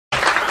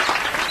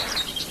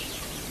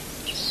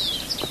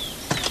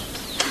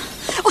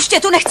tě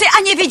tu nechci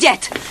ani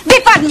vidět.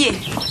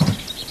 Vypadni!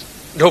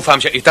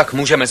 Doufám, že i tak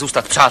můžeme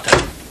zůstat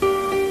přáteli.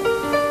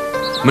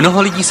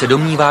 Mnoho lidí se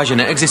domnívá, že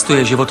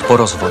neexistuje život po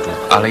rozvodu,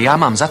 ale já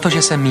mám za to,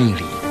 že se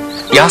mýlí.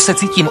 Já se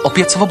cítím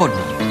opět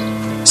svobodný.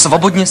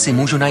 Svobodně si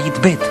můžu najít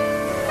byt.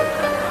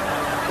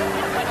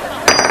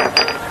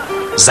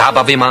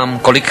 Zábavy mám,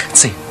 kolik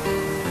chci.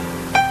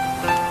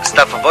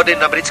 Stav vody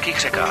na britských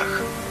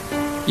řekách.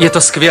 Je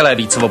to skvělé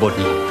být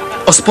svobodný.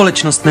 O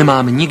společnost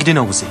nemám nikdy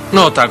nouzi.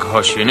 No tak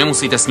hoši,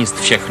 nemusíte sníst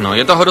všechno,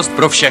 je toho dost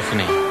pro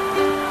všechny.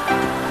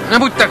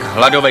 Nebuď tak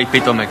hladovej,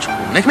 pitomečku,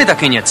 nech mi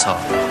taky něco.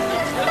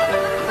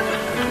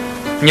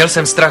 Měl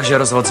jsem strach, že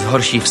rozvod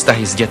zhorší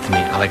vztahy s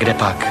dětmi, ale kde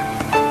pak?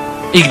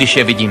 I když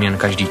je vidím jen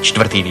každý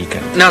čtvrtý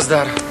víkend.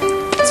 Nazdar.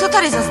 Co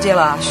tady zas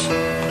děláš?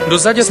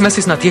 Dozadě jsme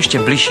si snad ještě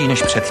bližší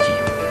než předtím.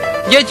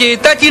 Děti,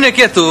 tatínek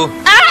je tu.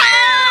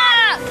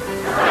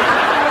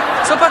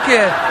 Co pak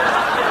je?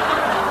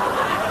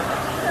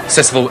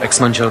 Se svou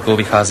exmanželkou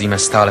vycházíme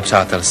stále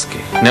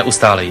přátelsky.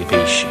 Neustále ji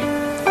píši.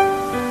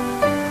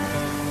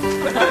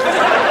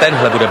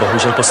 Tenhle bude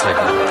bohužel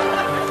poslední.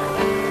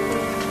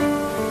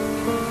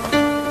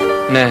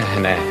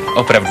 Ne,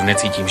 opravdu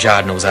necítím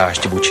žádnou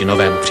zášť vůči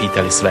novému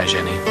příteli své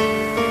ženy.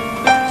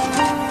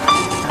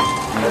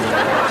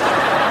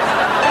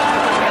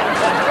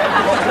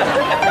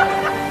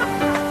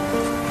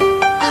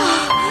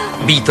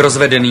 Být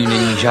rozvedený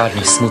není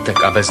žádný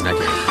smutek a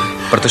beznaděj,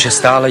 protože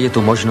stále je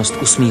tu možnost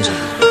usmíření.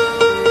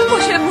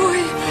 Bože můj,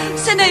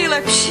 jsi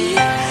nejlepší.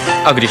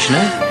 A když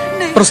ne,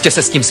 prostě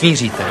se s tím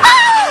smíříte.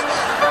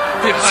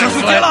 Co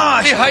tu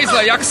děláš? Ty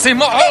hajzle, jak jsi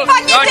mohl?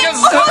 Vypadni, Já ty tě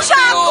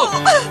uhořáku!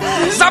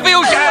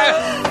 Zabiju tě!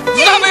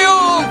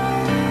 Zabiju!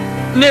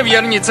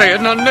 Nevěrnice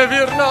jedna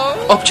nevěrná.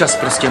 Občas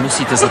prostě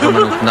musíte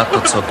zapomenout na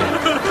to, co by.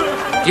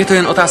 Je to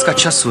jen otázka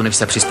času, než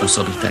se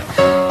přizpůsobíte.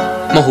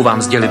 Mohu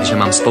vám sdělit, že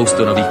mám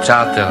spoustu nových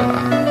přátel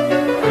a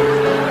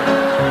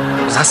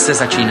zase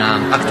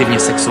začínám aktivně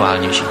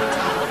sexuálně žít.